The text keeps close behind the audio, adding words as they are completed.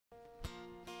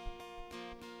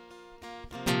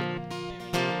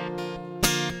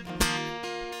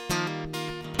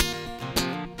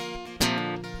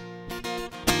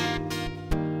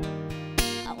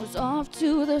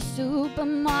to the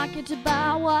supermarket to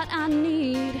buy what I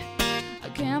need. I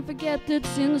can't forget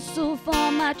that's in the soup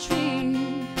on my tree.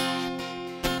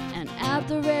 And at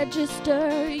the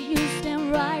register, you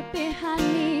stand right behind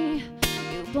me.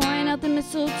 You point out the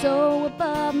mistletoe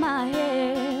above my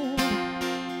head,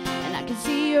 and I can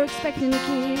see you're expecting a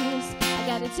kiss. I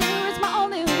gotta tell you, it's my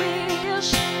only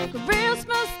wish.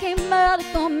 Christmas came early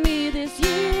for me this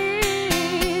year.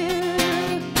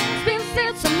 It's been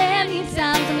said so many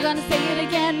times, I'm gonna say it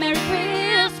again. Merry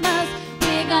Christmas.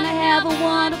 We're gonna have a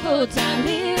wonderful time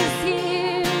this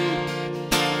year.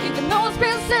 Even though it's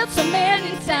been said so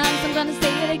many times, I'm gonna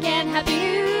say it again. Happy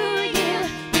New Year.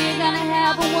 We're gonna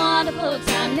have a wonderful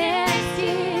time next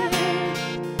year.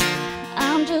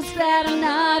 I'm just glad I'm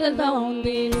not alone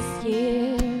this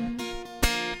year.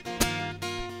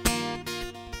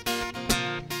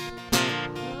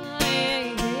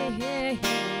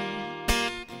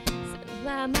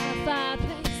 By my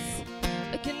fireplace,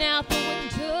 looking out the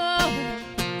window,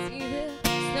 see the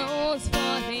snow's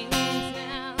falling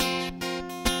down.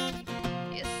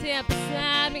 You sit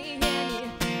beside me and you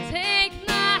take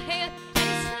my hand and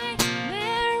you say,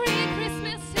 Merry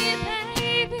Christmas, hey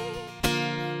baby.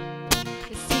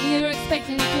 You see you're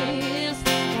expecting a kiss,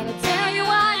 gotta tell you I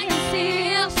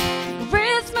insist.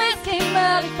 Christmas came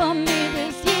early for me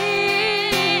this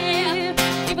year.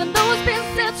 Even though it's been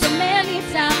said so many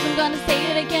times, I'm gonna say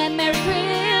it again. Merry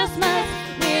Christmas.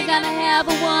 We're gonna have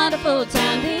a wonderful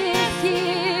time this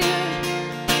year.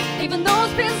 Even though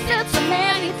it's been said so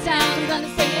many times, I'm gonna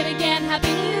say it again.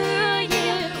 Happy New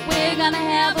Year. We're gonna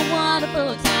have a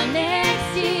wonderful time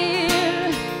next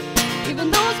year.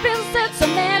 Even though it's been said so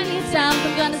many times,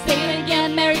 I'm gonna say it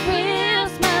again. Merry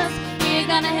Christmas. We're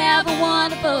gonna have a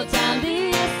wonderful time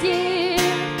this year.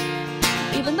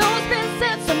 Even though it's been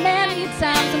said so many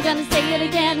times, I'm gonna say it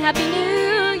again. Happy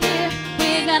New Year.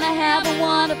 We're gonna have a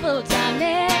wonderful time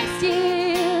next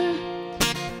year.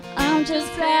 I'm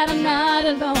just glad I'm not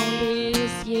alone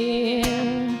this year.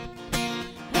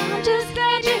 I'm just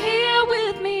glad you're here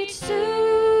with me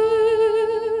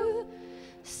to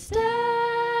stay.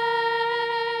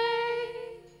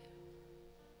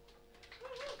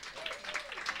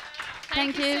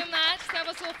 Thank you so much. That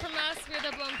was all from us with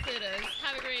Adamant.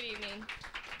 Have a great evening.